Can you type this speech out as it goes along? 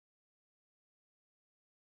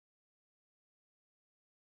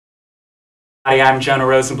Hi, I'm Jonah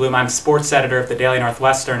Rosenblum. I'm sports editor of the Daily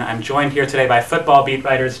Northwestern. I'm joined here today by football beat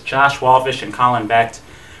writers Josh Walfish and Colin Becht.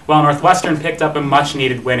 Well, Northwestern picked up a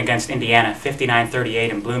much-needed win against Indiana, 59-38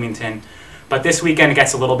 in Bloomington. But this weekend it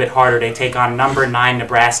gets a little bit harder. They take on number 9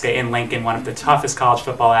 Nebraska in Lincoln, one of the toughest college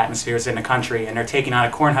football atmospheres in the country, and they're taking on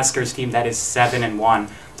a Cornhuskers team that is 7-1.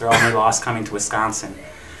 Their only loss coming to Wisconsin.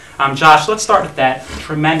 Josh, let's start with that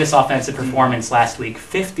tremendous offensive performance last week.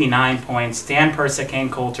 59 points. Dan Persick,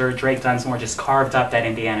 Kane Coulter, Drake Dunsmore just carved up that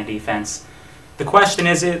Indiana defense. The question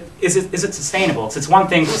is it sustainable? It's one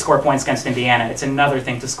thing to score points against Indiana. It's another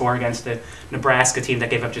thing to score against the Nebraska team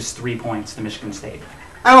that gave up just 3 points to Michigan State.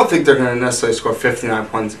 I don't think they're going to necessarily score 59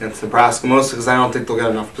 points against Nebraska, mostly because I don't think they'll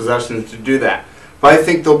get enough possessions to do that. But I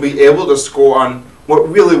think they'll be able to score on what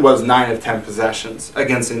really was 9 of 10 possessions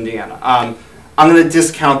against Indiana. I'm going to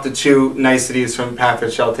discount the 2 niceties from Pat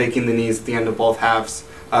Fitzgerald taking the knees at the end of both halves,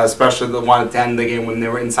 especially the one at the end of the game when they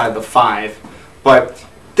were inside the 5. But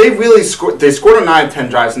they really scored. They scored on 9 of 10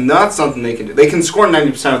 drives, and that's something they can do. They can score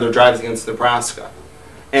 90% of their drives against Nebraska,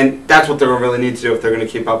 and that's what they're going to really need to do if they're going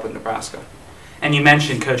to keep up with Nebraska. And you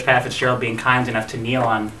mentioned Coach Pat Fitzgerald being kind enough to kneel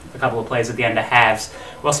on a couple of plays at the end of halves.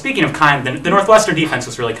 Well, speaking of kind, the Northwestern defense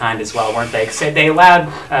was really kind as well, weren't they? Because they allowed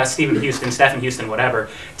Stephen Houston, whatever,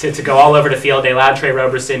 to go all over the field. They allowed Trey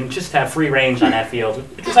Roberson just to have free range on that field,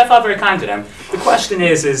 which was, I thought, very kind to them. The question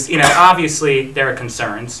is, obviously there are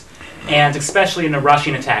concerns, and especially in the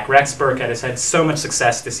rushing attack. Rex Burkhead has had so much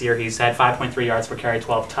success this year. He's had 5.3 yards per carry,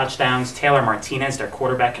 12 touchdowns. Taylor Martinez, their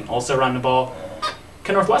quarterback, can also run the ball.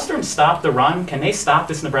 Can Northwestern stop the run? Can they stop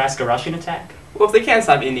this Nebraska rushing attack? Well, if they can't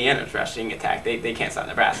stop Indiana's rushing attack, they can't stop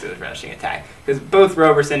Nebraska's rushing attack. Because both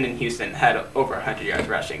Roberson and Houston had over 100 yards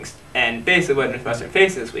rushing. And basically what Northwestern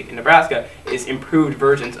faces this week in Nebraska is improved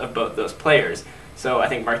versions of both those players. So I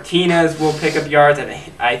think Martinez will pick up yards, and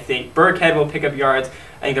I think Burkhead will pick up yards.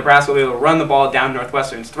 I think Nebraska will be able to run the ball down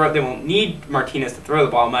Northwestern's throat. They won't need Martinez to throw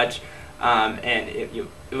the ball much, and it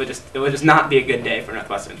would just not be a good day for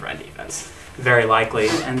Northwestern's run defense. Very likely.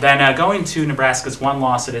 And then going to Nebraska's one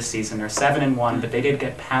loss of this season. They're 7-1, but they did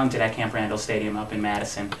get pounded at Camp Randall Stadium up in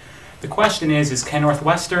Madison. The question is can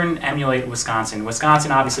Northwestern emulate Wisconsin?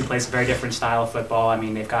 Wisconsin obviously plays a very different style of football. I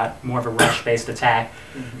mean, they've got more of a rush-based attack.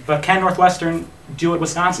 But can Northwestern do what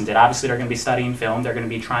Wisconsin did? Obviously, they're going to be studying film. They're going to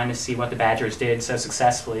be trying to see what the Badgers did so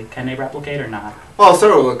successfully. Can they replicate or not? Well, I'll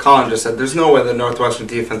start with what Colin just said. There's no way the Northwestern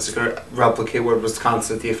defense is going to replicate what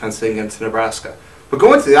Wisconsin defense did against Nebraska. But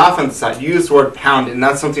going to the offensive side, you use the word pound, and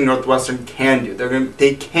that's something Northwestern can do.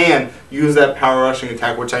 They can use that power rushing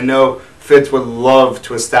attack, which I know Fitz would love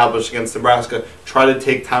to establish against Nebraska, try to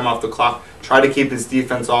take time off the clock, try to keep his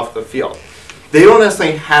defense off the field. They don't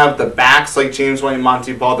necessarily have the backs like James White and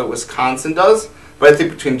Monty Ball that Wisconsin does, but I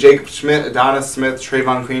think between Jacob Schmidt, Adonis Smith,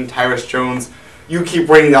 Trayvon Green, Tyrus Jones, you keep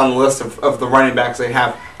bringing down the list of the running backs they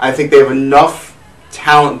have. I think they have enough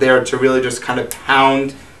talent there to really just kind of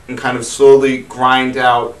pound and kind of slowly grind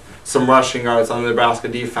out some rushing yards on the Nebraska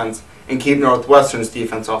defense and keep Northwestern's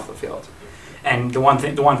defense off the field. And the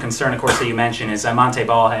one concern, of course, that you mentioned is Monte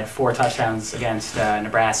Ball had 4 touchdowns against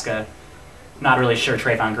Nebraska. Not really sure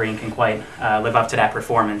Trayvon Green can quite live up to that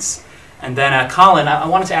performance. And then, Colin, I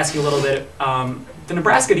wanted to ask you a little bit. The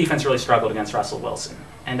Nebraska defense really struggled against Russell Wilson.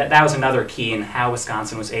 And that was another key in how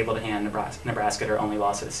Wisconsin was able to hand Nebraska their only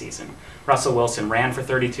loss of the season. Russell Wilson ran for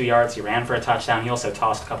 32 yards. He ran for a touchdown. He also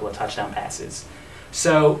tossed a couple of touchdown passes.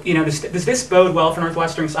 So, does this bode well for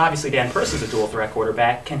Northwestern? So obviously, Dan Persick's a dual-threat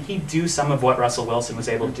quarterback. Can he do some of what Russell Wilson was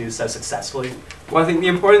able to do so successfully? Well, I think the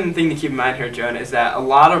important thing to keep in mind here, Jonah, is that a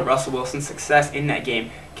lot of Russell Wilson's success in that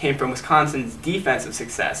game came from Wisconsin's defensive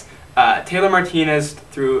success. Taylor Martinez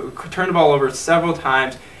turned the ball over several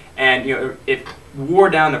times, and it wore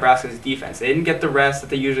down Nebraska's defense. They didn't get the rest that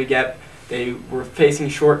they usually get. They were facing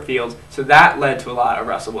short fields, so that led to a lot of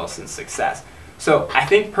Russell Wilson's success. So I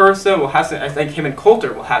think Persa will have some. I think him and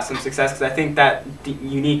Coulter will have some success because I think that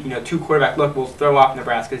unique, 2-quarterback look will throw off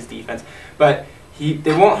Nebraska's defense. But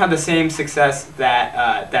they won't have the same success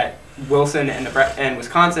that Wilson and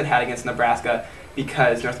Wisconsin had against Nebraska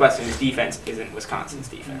because Northwestern's defense isn't Wisconsin's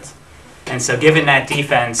defense. And so given that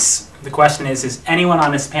defense, the question is anyone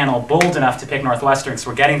on this panel bold enough to pick Northwestern? Because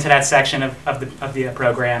we're getting to that section of the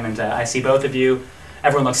program, and I see both of you.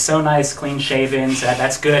 Everyone looks so nice, clean-shaven. So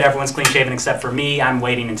that's good. Everyone's clean-shaven except for me. I'm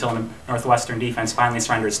waiting until the Northwestern defense finally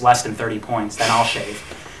surrenders less than 30 points. Then I'll shave.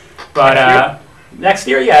 But next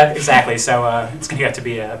year, yeah, exactly. So it's going to have to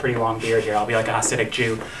be a pretty long beard here. I'll be like a Hasidic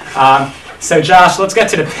Jew. So Josh, let's get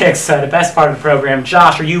to the picks, the best part of the program.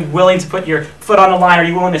 Josh, are you willing to put your foot on the line? Are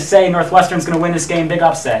you willing to say Northwestern's going to win this game, big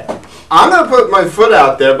upset? I'm going to put my foot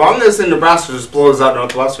out there, but I'm going to say Nebraska just blows out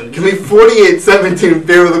Northwestern. Give me 48-17 in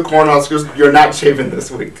favor of the Cornhuskers. You're not shaving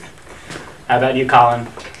this week. How about you, Colin?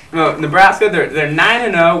 Well, Nebraska, they're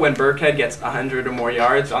 9-0 when Becht gets 100 or more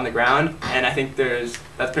yards on the ground, and I think that's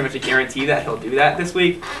pretty much a guarantee that he'll do that this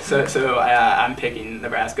week. So I'm picking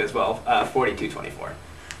Nebraska as well, 42-24.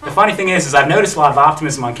 The funny thing is I've noticed a lot of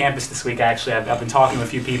optimism on campus this week, actually. I've been talking to a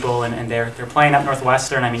few people, and they're playing up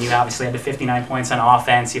Northwestern. I mean, you obviously had the 59 points on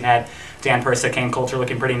offense. You've had Dan Persa, Kane Coulter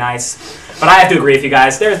looking pretty nice. But I have to agree with you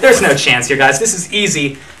guys. There's no chance here, guys. This is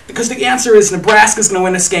easy. Because the answer is Nebraska's going to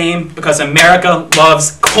win this game because America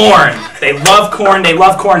loves corn. They love corn. They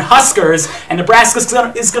love corn Huskers. And Nebraska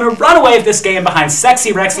is going to run away with this game behind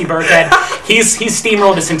sexy Rexy Burkhead. He's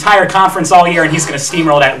steamrolled this entire conference all year, and he's going to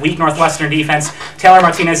steamroll that weak Northwestern defense. Taylor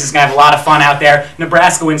Martinez is going to have a lot of fun out there.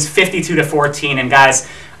 Nebraska wins 52-14. And, guys,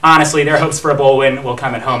 honestly, their hopes for a bowl win will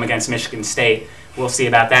come at home against Michigan State. We'll see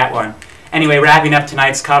about that one. Anyway, wrapping up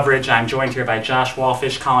tonight's coverage, I'm joined here by Josh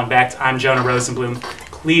Walfish, Colin Becht. I'm Jonah Rosenblum.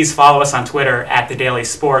 Please follow us on Twitter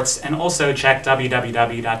 @TheDailySports, and also check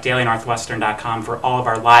www.dailynorthwestern.com for all of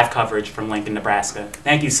our live coverage from Lincoln, Nebraska.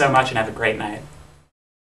 Thank you so much, and have a great night.